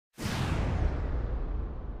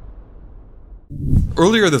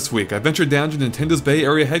Earlier this week, I ventured down to Nintendo's Bay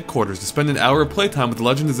Area headquarters to spend an hour of playtime with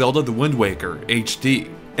Legend of Zelda The Wind Waker HD.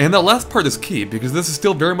 And that last part is key, because this is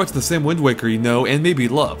still very much the same Wind Waker you know and maybe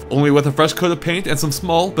love, only with a fresh coat of paint and some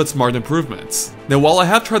small but smart improvements. Now while I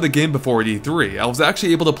have tried the game before at E3, I was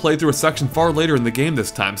actually able to play through a section far later in the game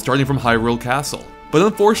this time, starting from Hyrule Castle. But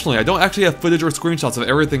unfortunately, I don't actually have footage or screenshots of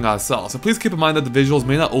everything I saw, so please keep in mind that the visuals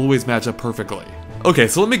may not always match up perfectly. Okay,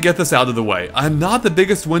 so let me get this out of the way. I'm not the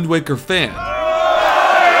biggest Wind Waker fan.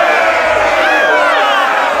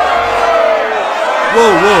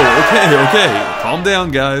 Whoa, okay, calm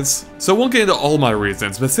down guys. So I won't get into all my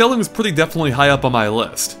reasons, but sailing was pretty definitely high up on my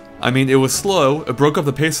list. I mean, it was slow, it broke up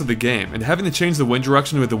the pace of the game, and having to change the wind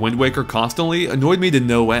direction with the Wind Waker constantly annoyed me to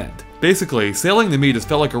no end. Basically, sailing to me just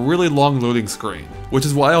felt like a really long loading screen, which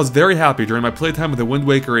is why I was very happy during my playtime with the Wind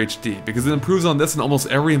Waker HD, because it improves on this in almost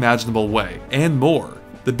every imaginable way, and more.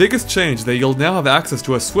 The biggest change is that you'll now have access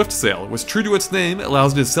to a swift sail, which true to its name,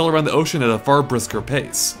 allows you to sail around the ocean at a far brisker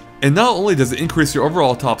pace. And not only does it increase your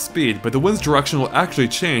overall top speed, but the wind's direction will actually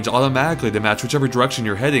change automatically to match whichever direction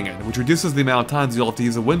you're heading in, which reduces the amount of times you'll have to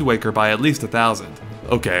use a Wind Waker by at least 1,000.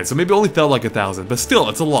 Okay, so maybe it only felt like 1,000, but still,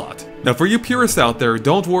 it's a lot. Now for you purists out there,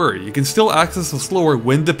 don't worry, you can still access a slower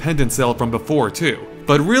wind-dependent sail from before too.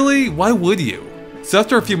 But really, why would you? So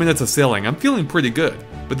after a few minutes of sailing, I'm feeling pretty good.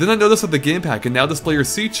 But then I noticed that the gamepad can now display your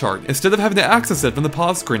sea chart instead of having to access it from the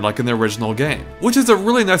pause screen like in the original game. Which is a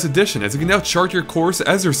really nice addition, as you can now chart your course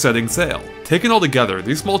as you're setting sail. Taken all together,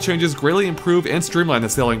 these small changes greatly improve and streamline the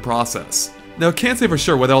sailing process. Now I can't say for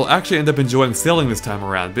sure whether I'll actually end up enjoying sailing this time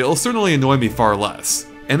around, but it'll certainly annoy me far less.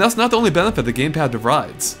 And that's not the only benefit the gamepad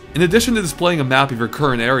provides. In addition to displaying a map of your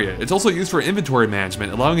current area, it's also used for inventory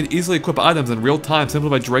management, allowing you to easily equip items in real time simply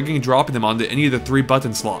by dragging and dropping them onto any of the 3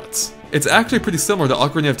 button slots. It's actually pretty similar to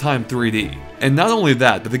Ocarina of Time 3D. And not only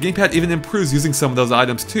that, but the gamepad even improves using some of those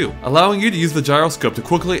items too, allowing you to use the gyroscope to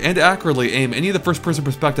quickly and accurately aim any of the first-person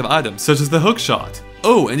perspective items, such as the hookshot.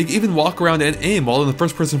 Oh, and you can even walk around and aim while in the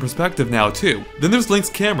first-person perspective now too. Then there's Link's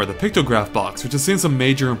camera, the pictograph box, which has seen some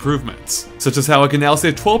major improvements, such as how it can now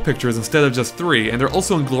save 12 pictures instead of just 3, and they're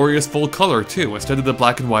also in glorious full color too, instead of the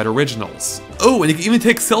black and white originals. Oh, and you can even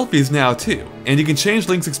take selfies now too, and you can change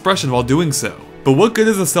Link's expression while doing so. But what good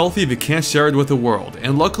is a selfie if you can't share it with the world,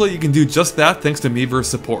 and luckily you can do just that thanks to Miiverse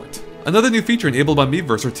support. Another new feature enabled by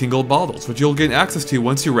Miiverse are Tingle bottles, which you'll gain access to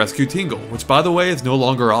once you rescue Tingle, which by the way is no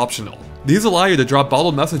longer optional. These allow you to drop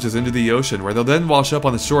bottled messages into the ocean where they'll then wash up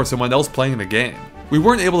on the shore of someone else playing the game. We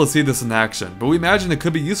weren't able to see this in action, but we imagine it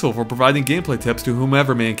could be useful for providing gameplay tips to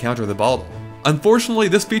whomever may encounter the bottle. Unfortunately,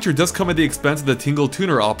 this feature does come at the expense of the Tingle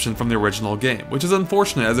Tuner option from the original game, which is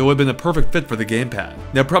unfortunate as it would have been a perfect fit for the gamepad.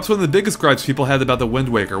 Now perhaps one of the biggest gripes people had about the Wind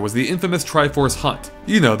Waker was the infamous Triforce Hunt.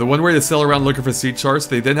 You know, the one where to sail around looking for sea charts,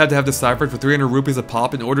 they then had to have deciphered for 300 rupees a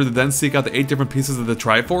pop in order to then seek out the 8 different pieces of the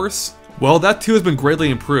Triforce? Well, that too has been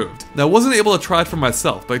greatly improved. Now I wasn't able to try it for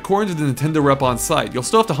myself, but according to the Nintendo rep on site, you'll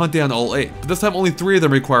still have to hunt down all 8, but this time only 3 of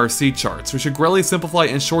them require sea charts, which should greatly simplify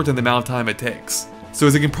and shorten the amount of time it takes. So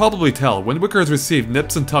as you can probably tell, Wind Waker has received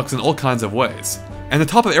nips and tucks in all kinds of ways. And on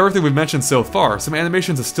top of everything we've mentioned so far, some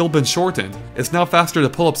animations have still been shortened, it's now faster to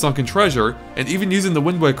pull up sunken treasure, and even using the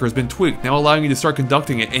Wind Waker has been tweaked, now allowing you to start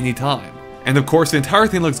conducting at any time. And of course, the entire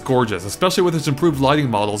thing looks gorgeous, especially with its improved lighting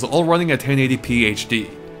models, all running at 1080p HD.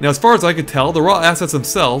 Now as far as I could tell, the raw assets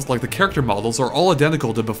themselves, like the character models, are all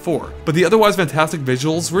identical to before, but the otherwise fantastic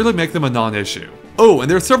visuals really make them a non-issue. Oh, and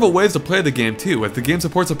there are several ways to play the game too, as the game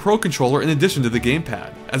supports a Pro Controller in addition to the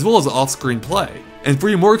gamepad, as well as off-screen play. And for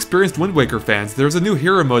you more experienced Wind Waker fans, there's a new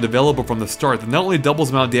hero mode available from the start that not only doubles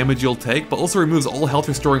the amount of damage you'll take, but also removes all health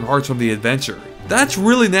restoring hearts from the adventure. That's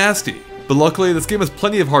really nasty! But luckily, this game has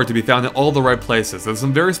plenty of heart to be found in all the right places. There's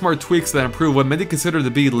some very smart tweaks that improve what many consider to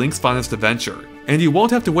be Link's finest adventure. And you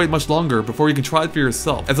won't have to wait much longer before you can try it for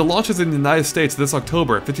yourself, as it launches in the United States this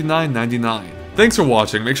October at $59.99. Thanks for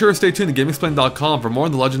watching, make sure to stay tuned to GameXplain.com for more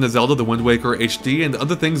on The Legend of Zelda The Wind Waker HD and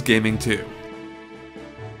other things gaming too.